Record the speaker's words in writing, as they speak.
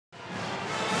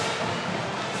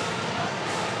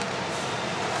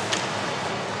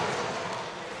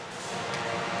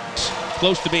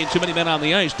close to being too many men on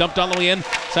the ice. Dumped all the way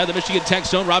inside the Michigan Tech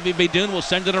zone. Robbie Baydoun will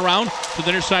send it around to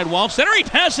the near side wall. Centering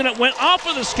pass, and it went off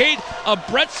of the skate of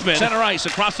Bretzman. Center ice,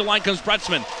 across the line comes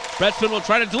Bretzman. Bretzman will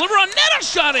try to deliver a net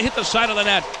shot and hit the side of the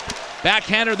net.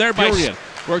 Backhander there by Furian.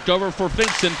 Worked over for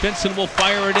Finson. Finson will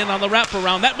fire it in on the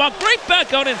wraparound. That ball great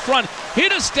back out in front.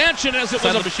 Hit a stanchion as it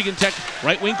was a Michigan Tech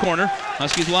right wing corner.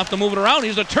 Huskies will have to move it around.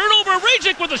 Here's a turnover.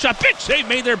 Rajic with a shot. Big save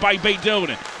made there by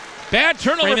Baydoun. Bad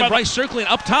turnover by Bryce circling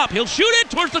up top. He'll shoot it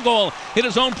towards the goal. Hit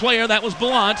his own player. That was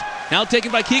Ballant. Now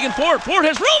taken by Keegan Ford. Ford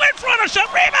has room in front. A shot.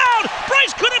 Rebound.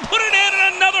 Bryce couldn't put it in,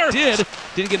 and another.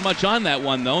 Didn't get much on that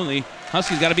one, though. The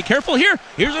Huskies got to be careful here.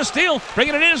 Here's a steal.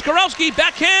 Bringing it in is Gorowski.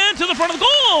 Backhand to the front of the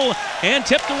goal. And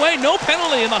tipped away. No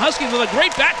penalty. And the Huskies with a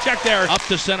great back check there. Up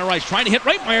to center ice. Trying to hit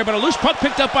Reitmeyer, but a loose puck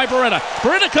picked up by Beretta.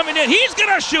 Beretta coming in. He's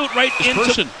going to shoot right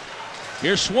into.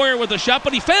 Here's Swoyer with a shot,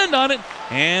 but he fanned on it.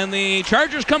 And the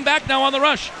Chargers come back now on the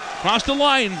rush. Cross the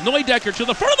line. Neudecker to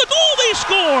the front of the goal. They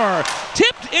score.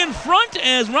 Tipped in front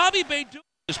as Robbie Baydoun.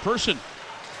 This person.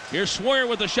 Here's Swoyer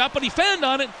with a shot, but he fanned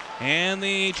on it. And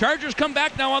the Chargers come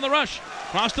back now on the rush.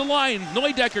 Cross the line.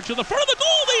 Neudecker to the front of the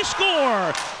goal. They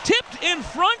score. Tipped in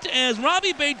front as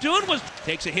Robbie Baydoun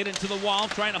takes a hit into the wall,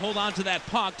 trying to hold on to that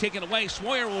puck. Taken away.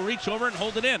 Swoyer will reach over and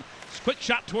hold it in. Quick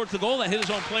shot towards the goal that hit his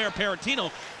own player,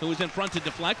 Paratino, who was in front to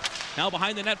deflect. Now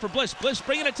behind the net for Bliss. Bliss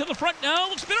bringing it to the front now.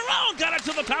 Spin around. Got it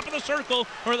to the top of the circle,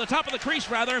 or the top of the crease,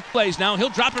 rather. Plays now. He'll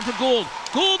drop it for Gould.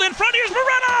 Gould in front. Here's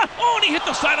Beretta. Oh, and he hit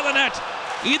the side of the net.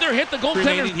 Either hit the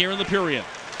goaltender here in the period.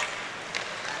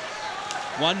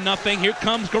 1-0. Here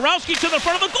comes Gorowski to the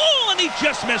front of the goal, and he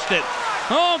just missed it.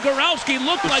 Oh, Gorowski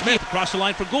looked like he across the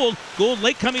line for Gould. Gould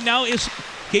late coming now is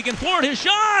Keegan Ford, his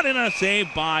shot, and a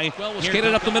save by. Well, we'll skate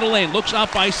it up the middle lane. Looks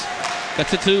off ice.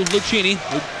 Gets it to Lucchini,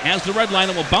 who has the red line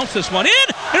and will bounce this one in.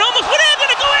 It almost went in. Did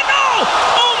it go in? No!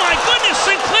 Oh, my goodness,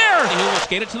 Sinclair. He will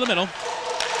skate it to the middle.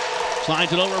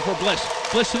 Slides it over for Bliss.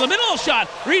 Bliss to the middle shot.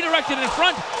 Redirected in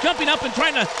front. Jumping up and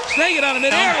trying to snag it out of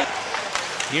midair.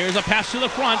 Here's a pass to the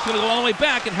front. Going to go all the way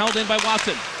back and held in by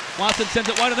Watson. Watson sends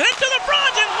it wide of the net to the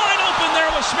front, and wide open there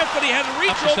was Smith, but he had to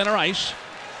reach up to center ice.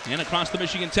 And across the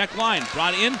Michigan Tech line.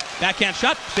 Brought in. Backhand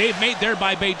shot. Save made there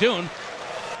by Baydoun.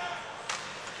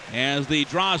 As the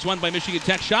draw is won by Michigan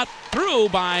Tech. Shot through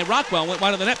by Rockwell. Went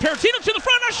wide of the net. Paratino to the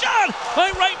front. A shot by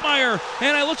Reitmeyer.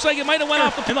 And it looks like it might have went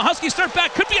off the. And the Huskies start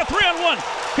back. Could be a 3-on-1.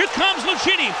 Here comes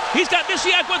Lucchini. He's got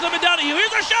Visiak with him and Donahue.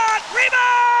 Here's a shot.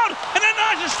 Rebound. And then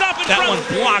not just stop in front. That one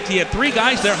blocked. He had 3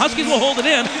 guys there. Huskies will hold it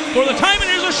in for the time. And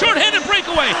here's a short-handed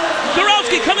breakaway.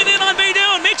 Gorowski coming in on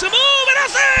Baydoun. Makes a move. And a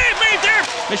save made there.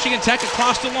 Michigan Tech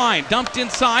across the line. Dumped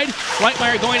inside.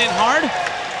 Reitmeyer going in hard.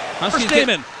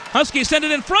 Huskies send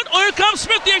it in front. Oh, here comes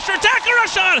Smith, the extra attacker. A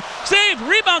shot. Save.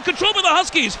 Rebound. Control by the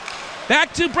Huskies.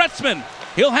 Back to Bretzman.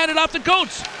 He'll hand it off to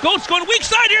Goetz. Goetz going weak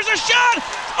side. Here's a shot.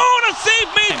 Oh, and a save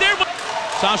made there.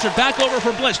 Sausher back over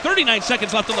for Bliss. 39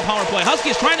 seconds left on the power play.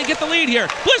 Huskies trying to get the lead here.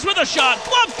 Bliss with a shot.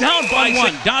 Bluffed down by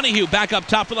one. Donahue back up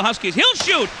top for the Huskies. He'll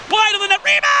shoot. Wide of the net.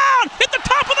 Rebound. Hit the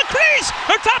top of the crease.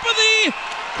 Or top of the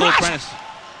cross.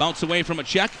 Bounce away from a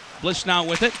check. Bliss now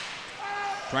with it.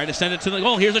 Trying to send it to the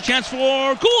goal. Here's a chance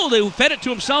for Gould, who fed it to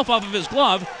himself off of his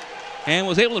glove and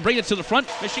was able to bring it to the front.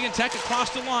 Michigan Tech across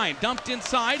the line. Dumped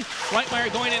inside.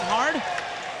 Reitmeyer going in hard.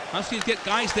 Huskies get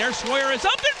guys there. Swoyer is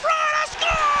up in front. A score!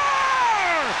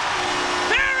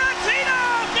 Paratino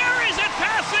buries it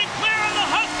past Sinclair, and the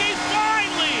Huskies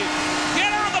finally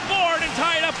get on the board and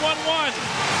tie it up 1-1.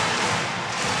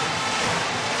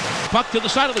 Puck to the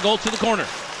side of the goal, to the corner.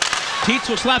 Tietz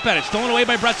will slap at it. Stolen away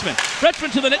by Bretzman.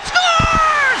 Bretzman to the net.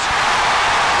 Scores!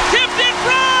 Tipped in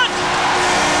front!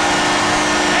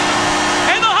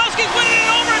 And the Huskies win it in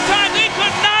overtime. They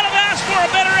could not have asked for a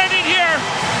better ending here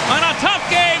on a tough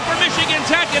game for Michigan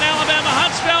Tech and Alabama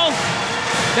Huntsville.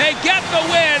 They get the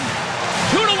win.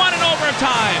 2-1 in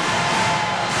overtime.